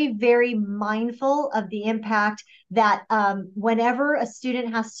very, very mindful of the impact that whenever a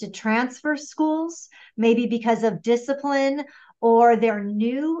student has to transfer schools, maybe because of discipline, or they're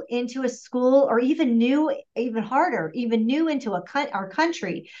new into a school, or even harder, even new into our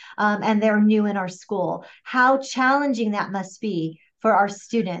country, and they're new in our school, how challenging that must be for our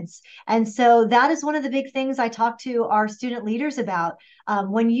students. And so that is one of the big things I talk to our student leaders about.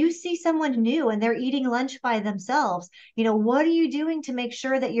 When you see someone new and they're eating lunch by themselves, what are you doing to make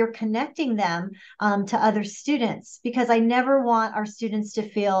sure that you're connecting them to other students? Because I never want our students to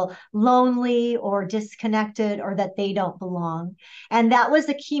feel lonely or disconnected, or that they don't belong. And that was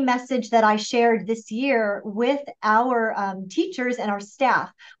a key message that I shared this year with our teachers and our staff.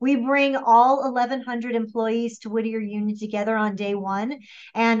 We bring all 1,100 employees to Whittier Union together on day one.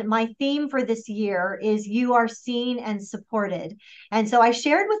 And my theme for this year is "You are seen and supported." And so I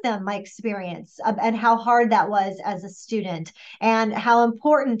shared with them my experience and how hard that was as a student, and how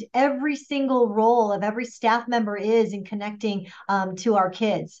important every single role of every staff member is in connecting to our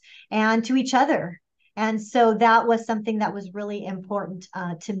kids and to each other. And so that was something that was really important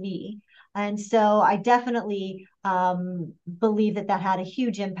to me. And so I definitely believe that had a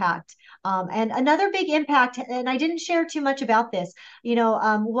huge impact. And another big impact, and I didn't share too much about this,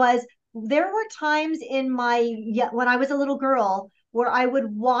 was there were times when I was a little girl where I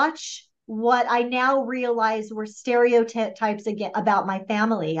would watch what I now realize were stereotypes again about my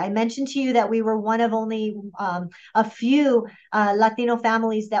family. I mentioned to you that we were one of only a few Latino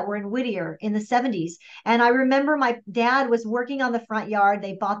families that were in Whittier in the 70s. And I remember my dad was working on the front yard.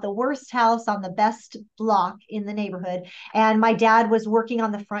 They bought the worst house on the best block in the neighborhood. And my dad was working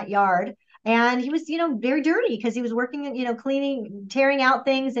on the front yard. And he was, very dirty because he was working, cleaning, tearing out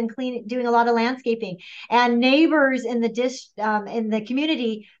things and doing a lot of landscaping. And neighbors in the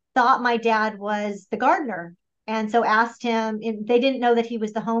community thought my dad was the gardener. And so asked him, they didn't know that he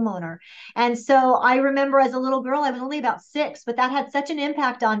was the homeowner. And so I remember as a little girl, I was only about 6, but that had such an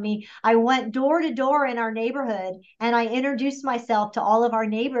impact on me. I went door to door in our neighborhood and I introduced myself to all of our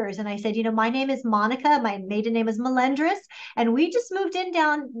neighbors. And I said, you know, my name is Monica. My maiden name is Melendres. And we just moved in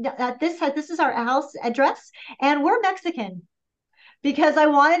down at this is our house address, and we're Mexican, because I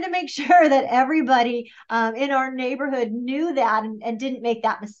wanted to make sure that everybody in our neighborhood knew that and didn't make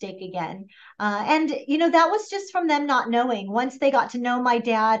that mistake again. And, you know, that was just from them not knowing. Once they got to know my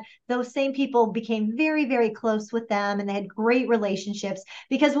dad, those same people became very, very close with them, and they had great relationships.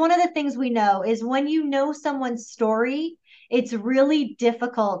 Because one of the things we know is when you know someone's story, it's really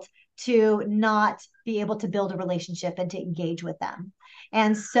difficult to not be able to build a relationship and to engage with them.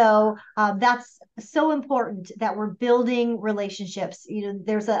 And so that's so important, that we're building relationships. You know,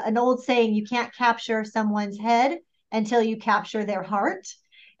 there's an old saying, you can't capture someone's head until you capture their heart.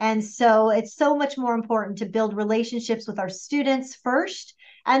 And so it's so much more important to build relationships with our students first,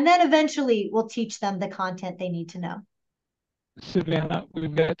 and then eventually we'll teach them the content they need to know. Savannah,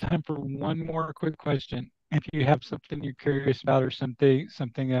 we've got time for one more quick question. If you have something you're curious about, or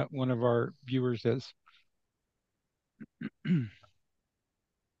something that one of our viewers is.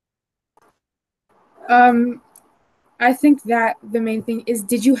 I think that the main thing is,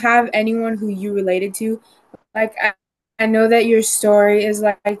 did you have anyone who you related to? Like, I know that your story is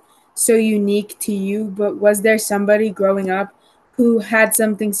like so unique to you, but was there somebody growing up who had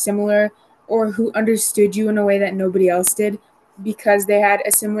something similar, or who understood you in a way that nobody else did because they had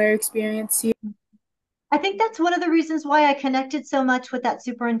a similar experience to you? I think that's one of the reasons why I connected so much with that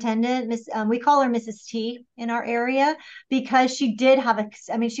superintendent. We call her Mrs. T in our area, because she did have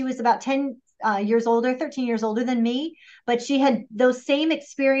she was about 10 years older, 13 years older than me, but she had those same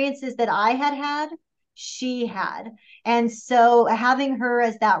experiences that I had, she had. And so having her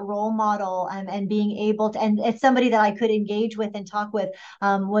as that role model, and being able to, and it's somebody that I could engage with and talk with,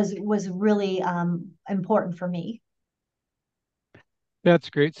 was really important for me. That's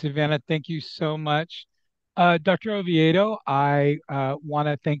great, Savannah. Thank you so much. Dr. Oviedo, I want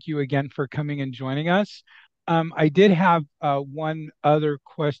to thank you again for coming and joining us. I did have one other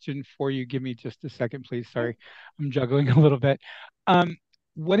question for you. Give me just a second, please. Sorry, I'm juggling a little bit.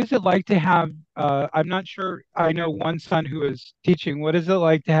 What is it like to have, I'm not sure, I know one son who is teaching. What is it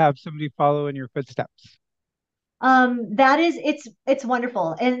like to have somebody follow in your footsteps? That is, it's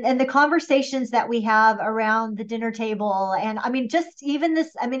wonderful. And the conversations that we have around the dinner table, and I mean, just even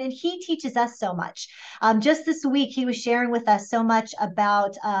this, I mean, and he teaches us so much. Just this week he was sharing with us so much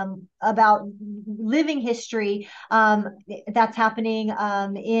about living history that's happening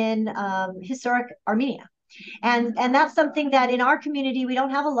in historic Armenia. And that's something that in our community we don't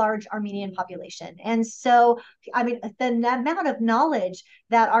have a large Armenian population. And so I mean, the amount of knowledge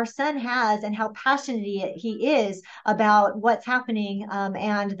that our son has, and how passionate he is about what's happening,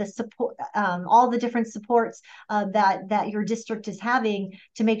 and the support, all the different supports that your district is having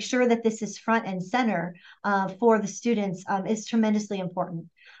to make sure that this is front and center for the students, is tremendously important.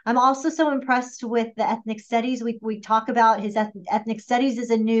 I'm also so impressed with the ethnic studies. We talk about his ethnic studies is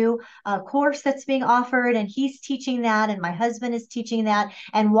a new course that's being offered, and he's teaching that, and my husband is teaching that,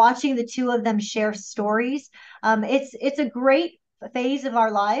 and watching the two of them share stories. It's a great phase of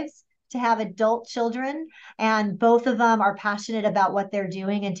our lives to have adult children, and both of them are passionate about what they're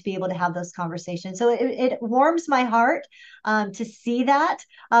doing, and to be able to have those conversations. So it warms my heart to see that.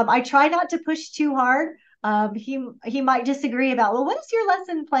 I try not to push too hard. He might disagree about, well, what does your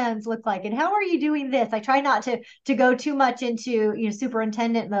lesson plans look like, and how are you doing this? I try not to go too much into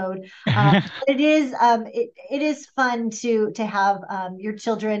superintendent mode. It is fun to have your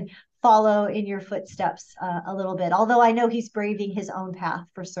children follow in your footsteps a little bit. Although I know he's braving his own path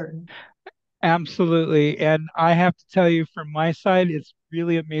for certain. Absolutely. And I have to tell you, from my side, it's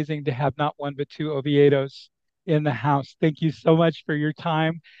really amazing to have not one but two Oviedos in the house. Thank you so much for your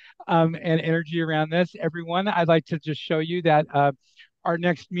time and energy around this. Everyone, I'd like to just show you that our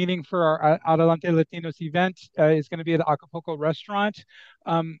next meeting for our Adelante Latinos event is going to be at the Acapulco restaurant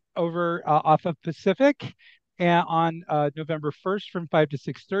over off of Pacific, and on November 1st from 5 to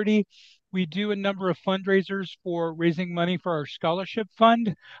 6:30. We do a number of fundraisers for raising money for our scholarship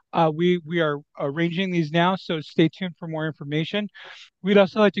fund. We are arranging these now, so stay tuned for more information. We'd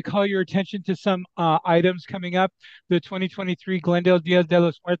also like to call your attention to some items coming up. The 2023 Glendale Dia de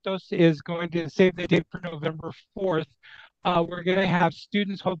los Muertos is going to save the date for November 4th. We're going to have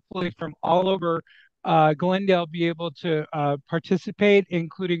students, hopefully from all over Glendale, be able to participate,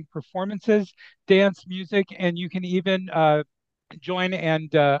 including performances, dance, music, and you can even join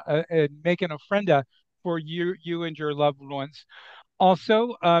and make an ofrenda for you and your loved ones.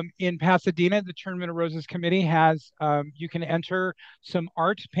 Also, in Pasadena, the Tournament of Roses Committee has, you can enter some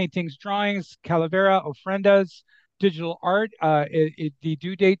art, paintings, drawings, calavera, ofrendas, digital art. The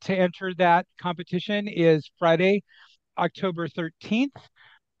due date to enter that competition is Friday, October 13th.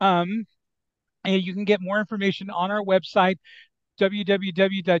 And you can get more information on our website,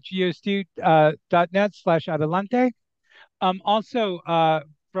 www.gusd.net/adelante. Also,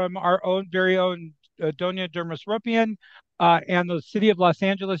 from our own very own Doña Dermis Ropian and the City of Los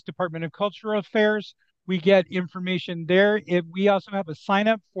Angeles Department of Cultural Affairs, we get information there. We also have a sign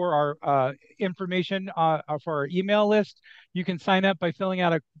up for our information for our email list. You can sign up by filling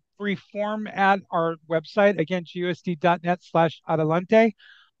out a free form at our website, again, gusd.net/adelante.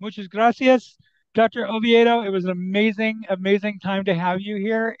 Muchas gracias, Dr. Oviedo. It was an amazing, amazing time to have you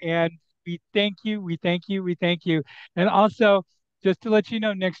here. And we thank you, we thank you, we thank you. And also, just to let you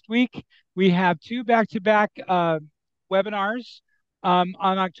know, next week we have two back-to-back webinars on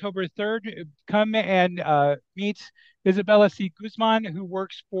October 3rd. Come and meet Isabella C. Guzman, who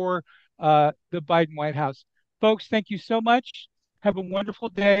works for the Biden White House. Folks, thank you so much. Have a wonderful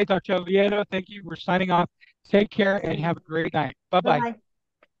day. Dr. Oviedo, thank you. We're signing off. Take care and have a great night. Bye-bye. Bye-bye.